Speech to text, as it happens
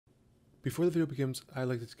Before the video begins, I'd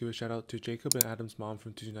like to give a shout out to Jacob and Adam's mom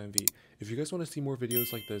from 229V. If you guys want to see more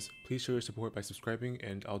videos like this, please show your support by subscribing,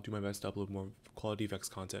 and I'll do my best to upload more quality VEX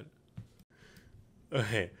content.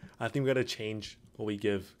 Okay, I think we gotta change what we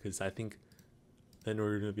give, because I think then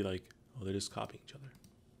we're gonna be like, oh, they're just copying each other.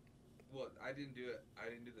 Well, I didn't do it. I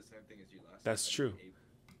didn't do the same thing as you last That's time. true.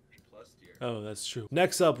 A+ tier. Oh, that's true.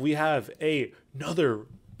 Next up, we have another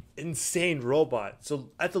insane robot.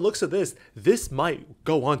 So at the looks of this might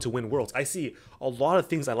go on to win worlds. I see a lot of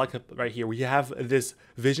things I like right here. We have this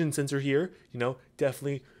vision sensor here,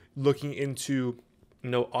 definitely looking into,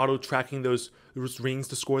 auto tracking those rings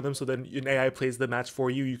to score them. So then an AI plays the match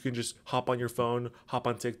for you. You can just hop on your phone, hop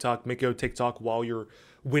on TikTok, make a TikTok while you're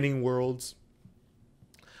winning worlds.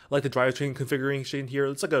 Like the drivetrain configuration here,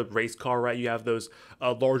 it's like a race car, right? You have those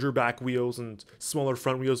larger back wheels and smaller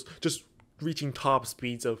front wheels, just reaching top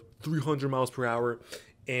speeds of 300 miles per hour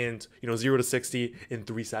and 0 to 60 in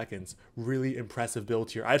 3 seconds. Really impressive build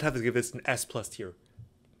here. I'd have to give this an S+ tier.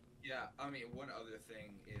 Yeah, I mean, one other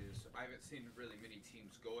thing is I haven't seen really many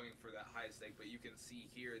teams going for that high stake, but you can see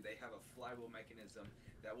here they have a flywheel mechanism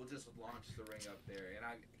that will just launch the ring up there, and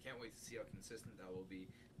I can't wait to see how consistent that will be.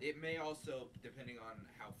 It may also, depending on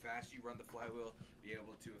how fast you run the flywheel, be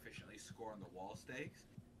able to efficiently score on the wall stakes,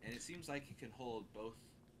 and it seems like it can hold both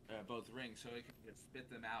rings, so it can spit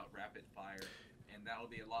them out rapid fire, and that'll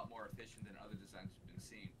be a lot more efficient than other designs we've been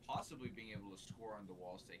seeing. Possibly being able to score on the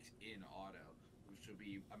wall stakes in auto, which would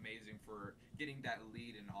be amazing for getting that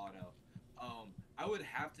lead in auto. I would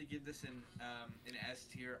have to give this an S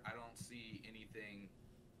tier. I don't see anything.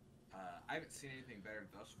 I haven't seen anything better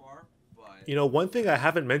thus far. But one thing I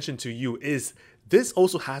haven't mentioned to you is this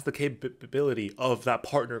also has the capability of that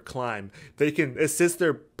partner climb. They can assist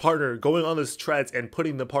their partner going on those treads and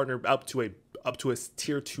putting the partner up to a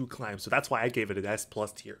tier 2 climb. So that's why I gave it an S+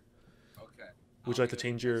 tier. Okay. Would you like to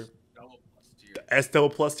change your tier. S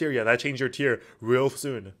double+ tier? Yeah, that changed your tier real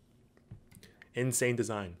soon. Insane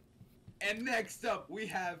design. And next up we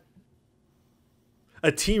have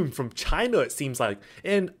a team from China, it seems like.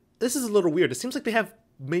 And this is a little weird. It seems like they have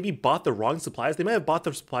maybe bought the wrong supplies. They might have bought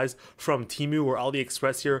their supplies from Temu or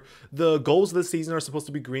AliExpress here. The goals this season are supposed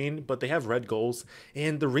to be green, but they have red goals.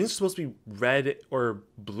 And the rings are supposed to be red or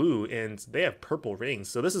blue, and they have purple rings.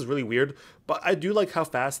 So this is really weird. But I do like how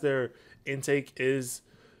fast their intake is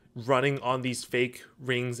running on these fake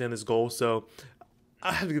rings and this goal. So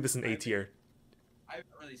I have to give this an A tier. I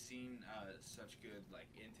haven't really seen such good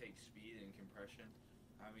intake speed and compression.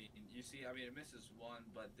 I mean, you see, it misses one,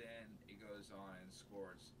 but then it goes on and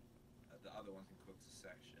scores the other ones in quick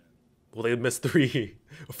succession. Well, they missed 3,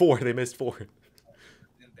 4. They missed 4.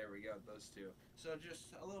 And there we go, those two. So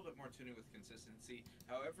just a little bit more tuning with consistency.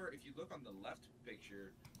 However, if you look on the left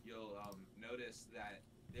picture, you'll notice that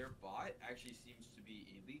their bot actually seems to be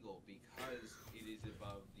illegal because it is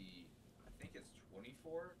above the, I think it's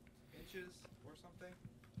 24 inches or something.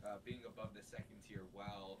 Being above the second tier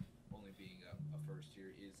while only being a first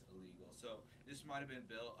tier is illegal. So this might have been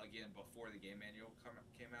built again before the game manual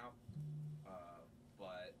came out.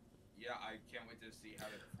 But yeah, I can't wait to see how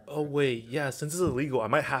they perform. Oh wait, yeah, since it's illegal, I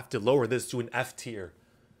might have to lower this to an F tier.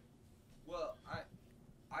 Well,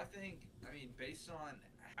 I think, based on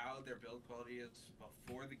how their build quality is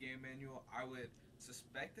before the game manual, I would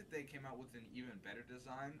suspect that they came out with an even better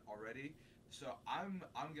design already. So I'm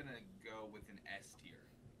gonna go with an S tier.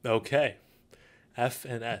 Okay, F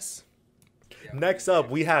and S. Yeah, Next up,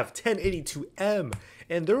 we have 1082M,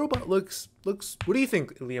 and the robot looks. What do you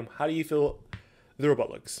think, Liam? How do you feel the robot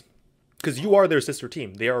looks? Because you are their sister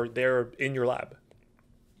team. They're in your lab.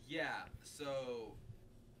 Yeah. So,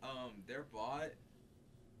 their bot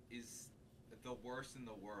is the worst in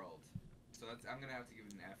the world. So I'm gonna have to give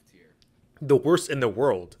it an F tier. The worst in the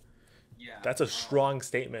world. Yeah. That's a strong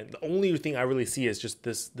statement. The only thing I really see is just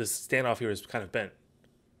this standoff here is kind of bent.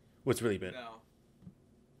 What's really bent? No.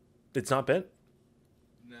 It's not bent?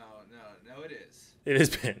 No, it is. It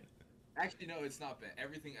is bent. Actually, no, it's not bent.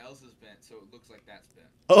 Everything else is bent, so it looks like that's bent.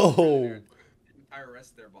 Oh. The entire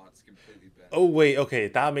rest of their bot's completely bent. Oh wait, okay,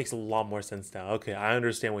 that makes a lot more sense now. Okay, I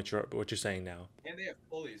understand what you're saying now. And they have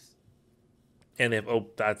pulleys. And if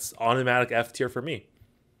that's automatic F tier for me.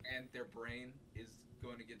 And their brain is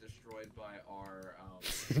going to get destroyed by our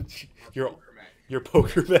your poker mech. Your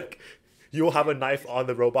poker mech. You will have a knife on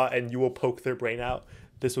the robot and you will poke their brain out.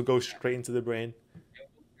 This will go straight into the brain. And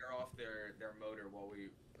we'll tear off their motor when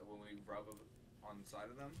we rub on the side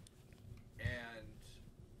of them. And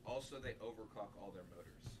also they overclock all their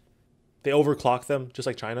motors. They overclock them just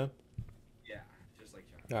like China. Yeah, just like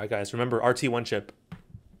China. All right, guys, remember RT1 chip.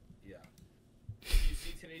 Yeah. If you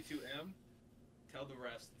see 1082M, tell the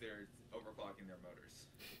rest they're overclocking their motors.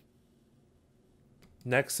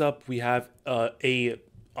 Next up, we have a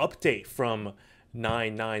update from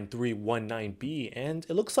 99319B, and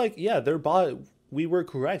it looks like yeah, their bot. We were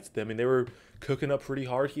correct. I mean, they were cooking up pretty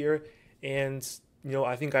hard here, and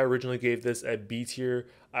I think I originally gave this a B tier.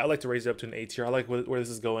 I like to raise it up to an A tier. I like where this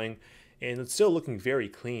is going, and it's still looking very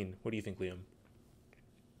clean. What do you think, Liam?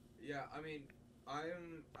 Yeah, I mean,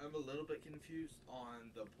 I'm a little bit confused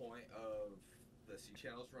on the point of the C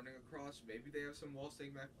channels running across. Maybe they have some wall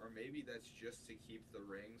stake mech, or maybe that's just to keep the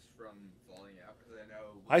rings from falling out. Because I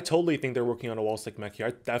know. I totally think they're working on a wall stick mech here.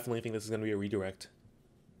 I definitely think this is going to be a redirect.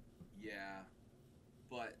 Yeah,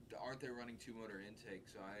 but aren't they running two motor intake?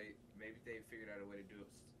 So maybe they figured out a way to do it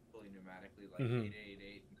fully pneumatically, like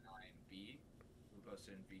 8889B, who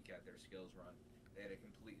posted in VCAT their skills run. They had a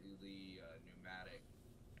completely pneumatic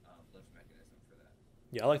lift mechanism for that.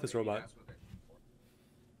 Yeah, I like this Maybe robot. that's what they're going for.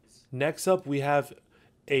 Next up, we have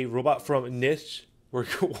a robot from Niche or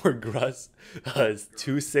Gruss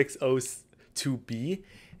 2602B,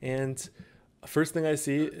 and first thing I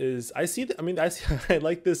see is I see I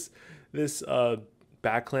like this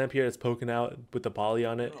back clamp here that's poking out with the poly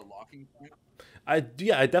on it. A locking point? I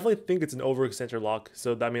definitely think it's an overextender lock.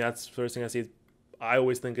 So that's the first thing I see. I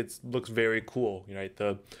always think it looks very cool, right?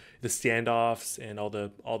 The standoffs and all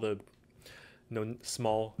the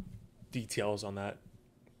small details on that.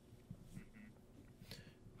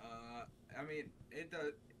 I mean, it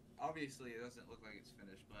does. Obviously, it doesn't look like it's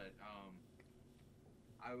finished, but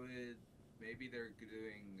I would maybe they're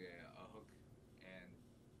doing a hook, and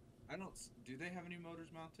I don't. Do they have any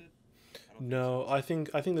motors mounted? No, I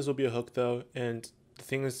think this will be a hook though, and the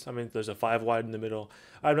thing is, I mean, there's a 5 wide in the middle.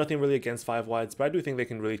 I have nothing really against 5 wides, but I do think they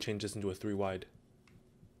can really change this into a 3 wide.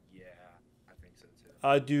 Yeah, I think so too.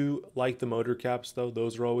 I do like the motor caps though;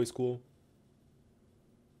 those are always cool.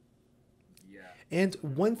 Yeah. And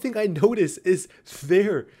one thing I notice is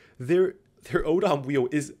their odom wheel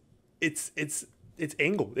is it's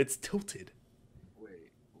angled, it's tilted.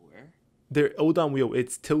 Wait, where? Their odom wheel,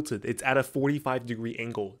 it's tilted. It's at a 45-degree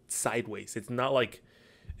angle sideways. It's not like.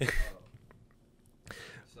 Oh.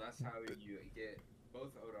 So that's how you get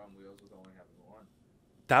both odom wheels with only having one.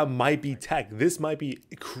 That might be tech. This might be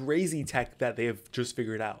crazy tech that they have just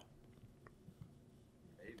figured out.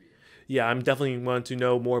 Maybe. Yeah, I'm definitely want to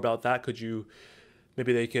know more about that. Could you,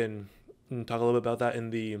 maybe they can talk a little bit about that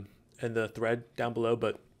in the thread down below.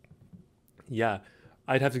 But yeah,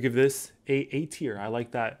 I'd have to give this a tier. I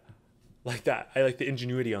like that. I like the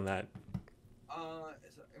ingenuity on that. I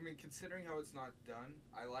mean, considering how it's not done,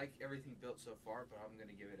 I like everything built so far, but I'm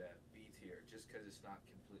gonna give it a B tier just because it's not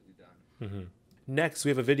completely done. Next, we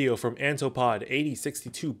have a video from Antopod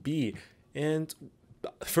 8062B, and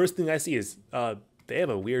first thing I see is they have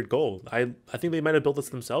a weird goal. I think they might have built this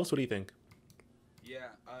themselves. What do you think? Yeah,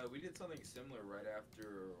 we did something similar right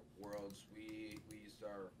after Worlds. We used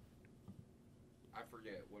our, I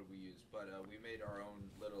forget what we used, but we made our own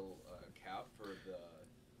little cap for the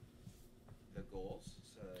goals.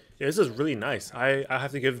 So Yeah, this is really nice. I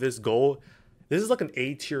have to give this goal. This is like an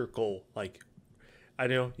A tier goal. Like, I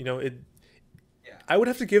know it. Yeah. I would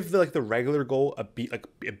have to give the regular goal a B, like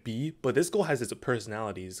a B, but this goal has its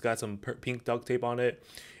personality. It's got some pink duct tape on it.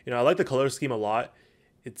 I like the color scheme a lot.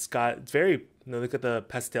 It's very, look at the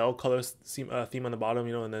pastel color theme on the bottom,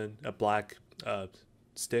 and then a black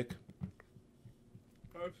stick.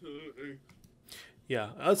 Absolutely. Yeah,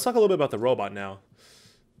 let's talk a little bit about the robot now.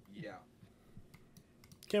 Yeah.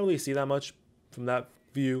 Can't really see that much from that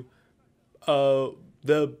view.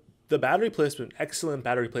 The battery placement, excellent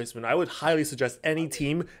battery placement. I would highly suggest any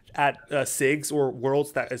team at SIGs or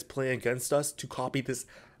Worlds that is playing against us to copy this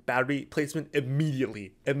battery placement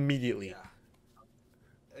immediately. Yeah.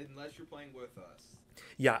 Unless you're playing with us.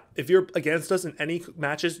 Yeah, if you're against us in any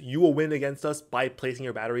matches, you will win against us by placing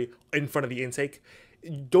your battery in front of the intake.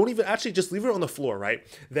 Don't even actually just leave it on the floor, right?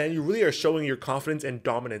 Then you really are showing your confidence and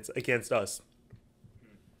dominance against us.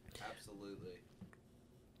 Absolutely.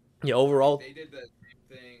 Yeah, overall. They did the same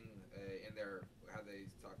thing in their, how they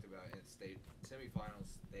talked about in state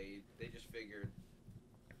semifinals. They just figured,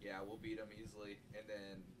 yeah, we'll beat them easily, and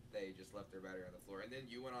then they just left their battery on the floor. And then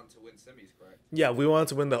you went on to win semis, correct? Yeah, we wanted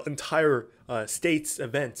to win the entire state's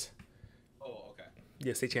event. Oh, okay.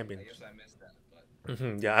 Yeah, state champion. I guess I missed that, but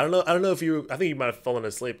Yeah, I don't know if you. I think you might have fallen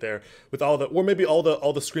asleep there with all the, or maybe all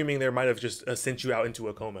the screaming there might have just sent you out into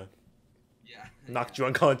a coma, yeah, knocked you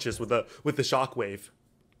unconscious with the shockwave.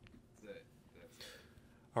 That's it.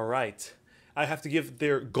 All right, I have to give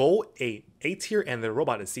their goal a tier and their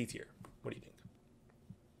robot a C tier. What do you think?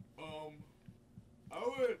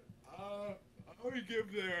 I would give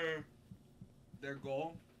their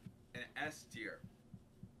goal an S tier.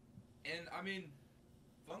 And I mean,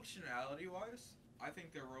 functionality wise, I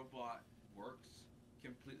think their robot works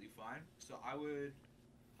completely fine. So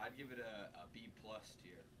I'd give it a B plus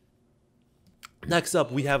tier. Next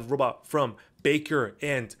up, we have robot from Baker,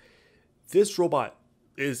 and this robot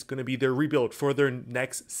is going to be their rebuild for their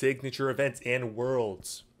next signature events and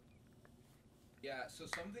worlds. Yeah, so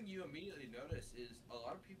something you immediately notice is a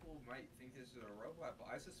lot of people might think this is a robot, but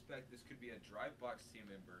I suspect this could be a drive box team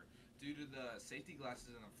member. Due to the safety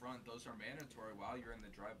glasses in the front, those are mandatory while you're in the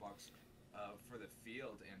drive box for the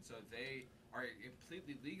field, and so they are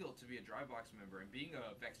completely legal to be a drive box member. And being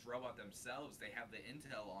a VEX robot themselves, they have the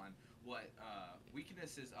intel on what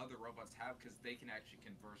weaknesses other robots have because they can actually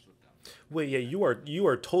converse with them. Wait, yeah, you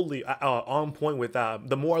are totally on point with that.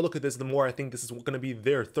 The more I look at this, the more I think this is going to be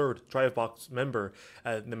their third drive box member.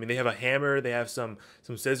 I mean, they have a hammer, they have some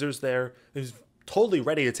scissors there. It's totally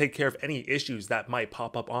ready to take care of any issues that might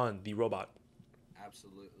pop up on the robot.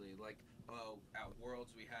 Absolutely. Like, at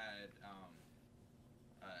Worlds we had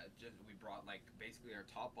just we brought like basically our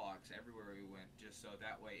top box everywhere we went, just so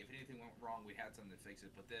that way if anything went wrong, we had something to fix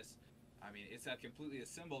it. But this, I mean, it's a completely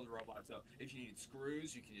assembled robot. So if you need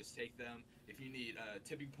screws, you can just take them. If you need a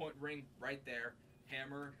tipping point ring, right there.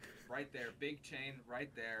 Hammer, right there. Big chain,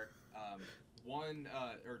 right there. One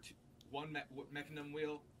mechanism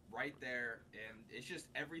wheel, right there. And it's just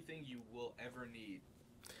everything you will ever need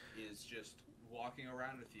is just walking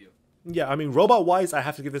around with you. Yeah, I mean, robot wise, I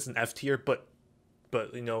have to give this an F tier, but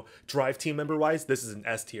drive team member wise, this is an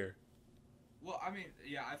S tier. Well, I mean,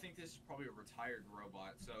 yeah, I think this is probably a retired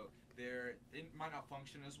robot, so they might not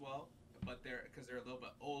function as well, but because they're a little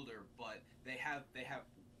bit older, but they have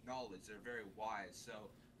knowledge. They're very wise. So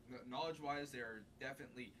knowledge wise, they're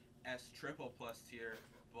definitely S triple plus tier,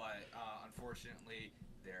 but unfortunately,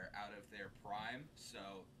 they're out of their prime.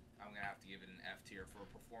 So I'm gonna have to give it an F tier for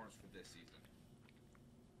performance for this season.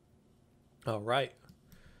 All right.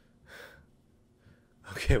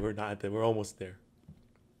 Okay, we're not there. We're almost there.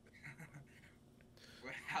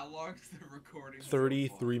 How long is the recording?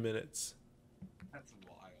 33 minutes. That's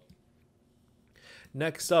wild.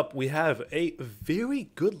 Next up, we have a very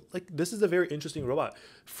good, this is a very interesting robot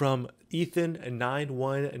from Ethan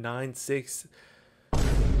 9196.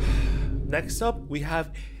 Next up, we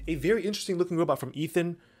have a very interesting looking robot from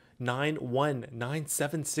Ethan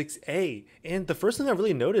 91976A. And the first thing I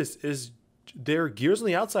really noticed is their gears on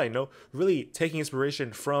the outside, really taking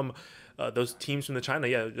inspiration from those teams from the China.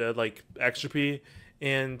 Yeah, like Extra P.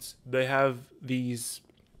 And they have these,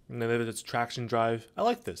 this traction drive. I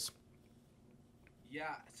like this.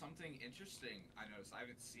 Yeah, something interesting I noticed. I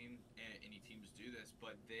haven't seen any teams do this,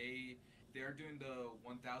 but they're doing the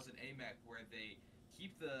 1000 AMEC where they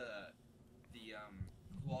keep the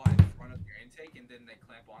claw in front of your intake and then they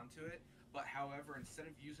clamp onto it. But however, instead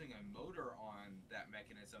of using a motor on that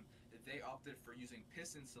mechanism, they opted for using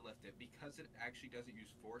pistons to lift it because it actually doesn't use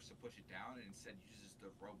force to push it down and instead uses the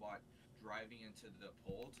robot driving into the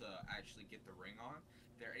pole to actually get the ring on.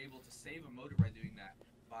 They're able to save a motor by doing that.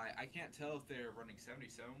 I can't tell if they're running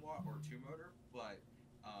 77 watt or 2 motor, but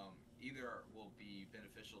either will be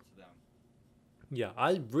beneficial to them. Yeah,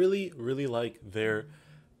 I really, really like their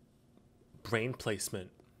brain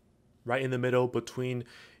placement right in the middle between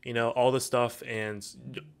all the stuff, and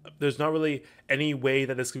there's not really any way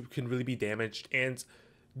that this can really be damaged, and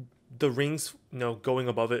the rings going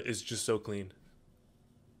above it is just so clean.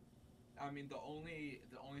 I mean, the only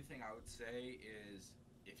thing I would say is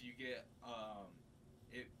if you get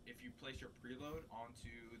if you place your preload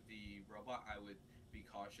onto the robot, I would be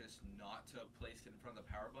cautious not to place it in front of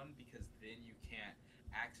the power button because then you can't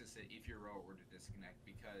access it if your robot were to disconnect.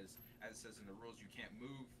 Because as it says in the rules, you can't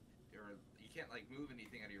move or you can't move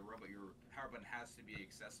anything out of your robot. Your power button has to be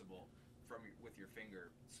accessible with your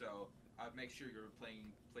finger. So I'd make sure you're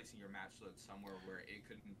placing your match load somewhere where it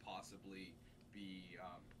couldn't possibly be.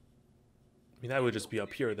 I mean, that would just be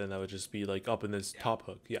up here. Then that would just be up in this top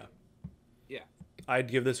hook. Yeah. Yeah.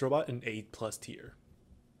 I'd give this robot an A+ tier.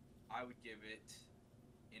 I would give it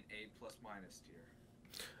an A+ minus tier.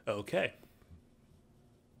 Okay.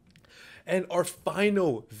 And our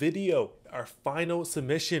final video, our final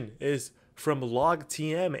submission is from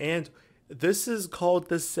LogTM, and this is called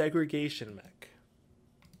the segregation mech.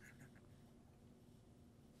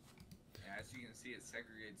 As you can see, it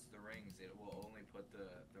segregates the rings. It will only put the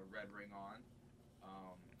red ring on.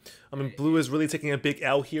 I mean, blue is really taking a big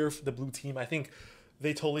L here for the blue team. I think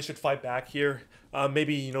they totally should fight back here.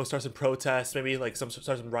 Maybe start some protests. Maybe start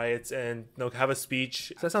some riots and have a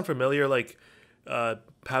speech. Does that sound familiar?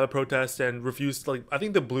 Have a protest and refuse. I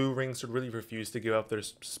think the blue rings should really refuse to give up their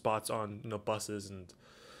spots on buses and.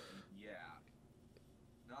 Yeah.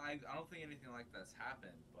 No, I don't think anything like that's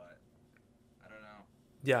happened, but I don't know.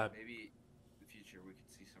 Yeah. Maybe the future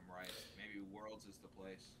Worlds is the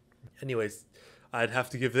place. Anyways, I'd have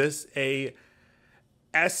to give this a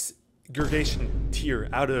S gradation tier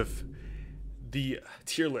out of the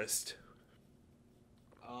tier list.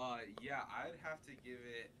 Yeah, I'd have to give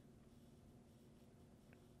it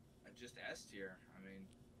just S tier. I mean,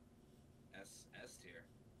 S tier.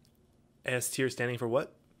 S tier standing for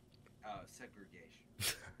what?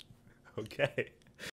 Segregation. Okay.